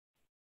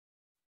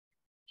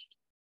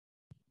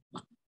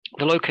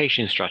The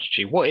location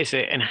strategy, what is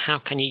it and how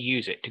can you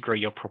use it to grow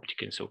your property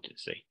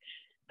consultancy?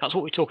 That's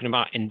what we're talking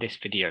about in this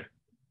video.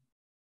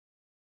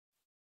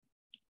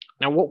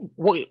 Now,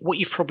 what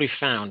you've probably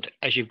found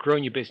as you've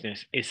grown your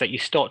business is that you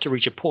start to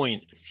reach a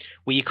point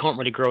where you can't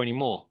really grow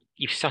anymore.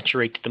 You've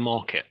saturated the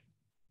market.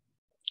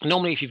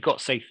 Normally, if you've got,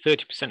 say,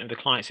 30% of the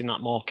clients in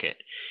that market,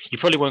 you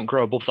probably won't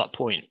grow above that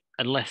point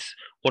unless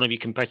one of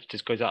your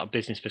competitors goes out of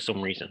business for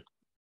some reason.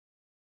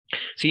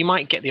 So you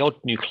might get the odd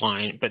new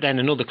client, but then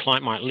another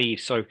client might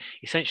leave. So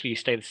essentially, you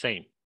stay the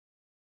same.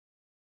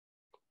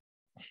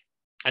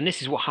 And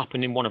this is what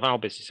happened in one of our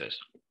businesses.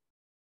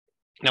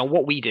 Now,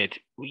 what we did,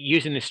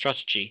 using this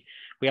strategy,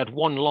 we had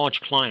one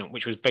large client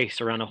which was based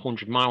around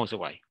 100 miles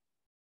away.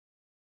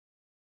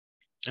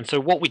 And so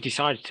what we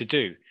decided to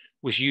do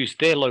was use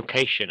their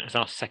location as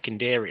our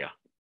second area.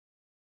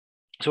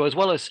 So as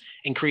well as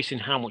increasing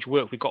how much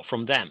work we got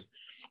from them,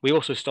 we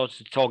also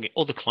started to target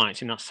other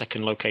clients in that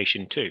second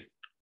location too.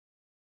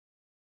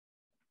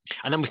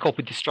 And then we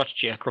copied the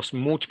strategy across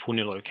multiple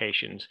new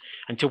locations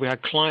until we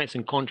had clients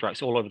and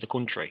contracts all over the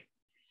country.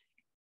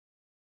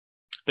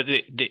 But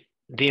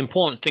the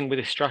important thing with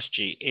this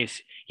strategy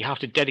is you have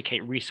to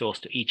dedicate resource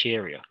to each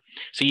area.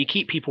 So you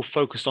keep people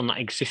focused on that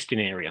existing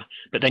area,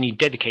 but then you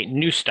dedicate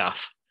new staff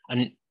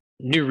and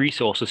new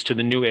resources to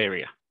the new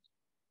area.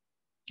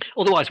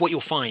 Otherwise, what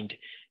you'll find,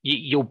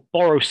 you'll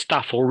borrow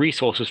staff or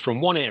resources from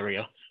one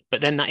area,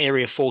 but then that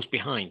area falls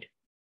behind.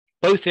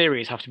 Both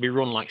areas have to be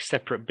run like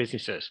separate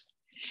businesses.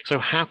 So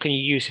how can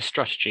you use this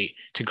strategy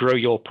to grow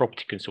your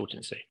property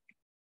consultancy?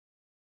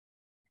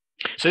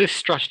 So this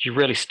strategy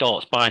really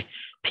starts by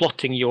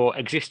plotting your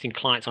existing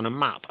clients on a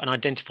map and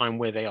identifying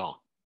where they are.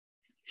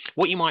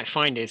 What you might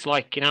find is,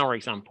 like in our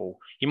example,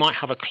 you might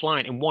have a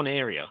client in one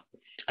area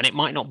and it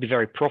might not be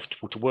very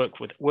profitable to work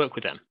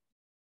with them.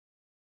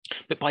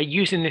 But by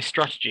using this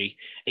strategy,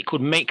 it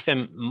could make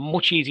them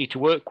much easier to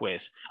work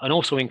with and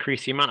also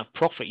increase the amount of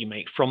profit you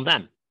make from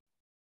them.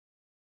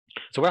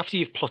 So after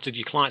you've plotted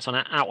your clients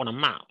out on a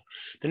map,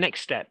 the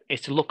next step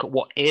is to look at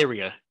what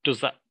area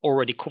does that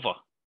already cover.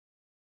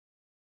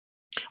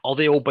 Are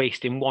they all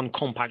based in one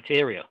compact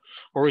area,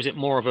 or is it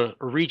more of a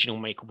regional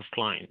makeup of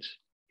clients?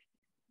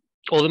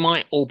 Or they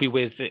might all be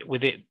within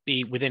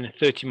a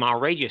 30-mile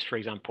radius, for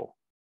example.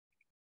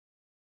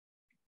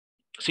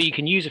 So you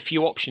can use a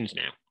few options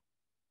now.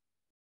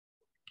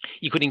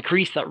 You could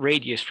increase that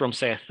radius from,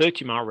 say, a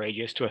 30-mile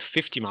radius to a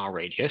 50-mile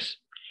radius.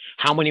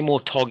 How many more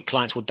target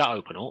clients would that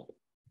open up?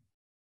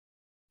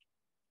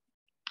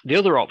 The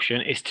other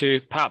option is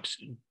to perhaps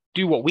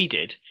do what we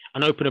did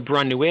and open a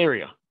brand new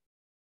area.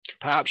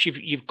 Perhaps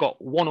you've got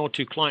one or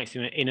two clients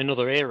in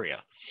another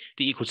area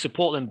that you could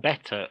support them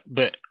better,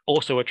 but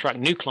also attract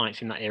new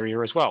clients in that area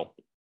as well.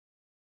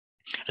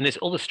 And there's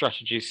other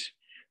strategies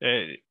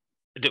that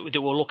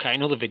we'll look at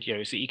in other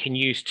videos that you can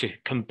use to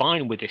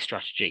combine with this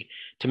strategy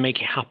to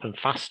make it happen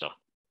faster.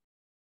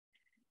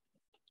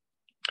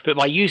 But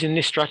by using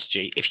this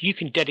strategy, if you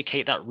can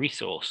dedicate that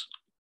resource,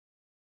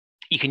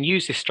 you can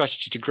use this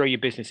strategy to grow your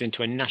business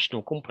into a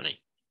national company.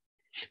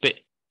 But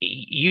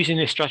using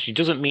this strategy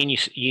doesn't mean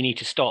you need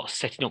to start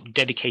setting up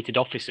dedicated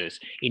offices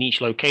in each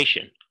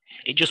location.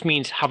 It just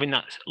means having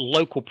that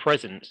local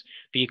presence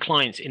for your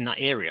clients in that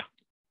area.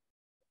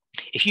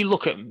 If you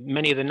look at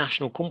many of the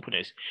national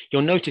companies,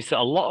 you'll notice that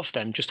a lot of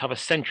them just have a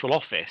central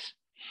office,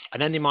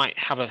 and then they might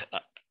have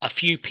a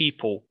few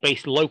people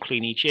based locally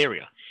in each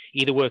area,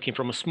 either working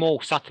from a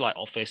small satellite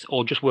office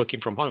or just working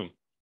from home.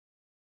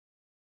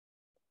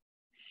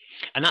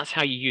 And that's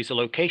how you use a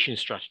location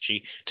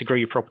strategy to grow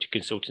your property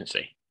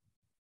consultancy.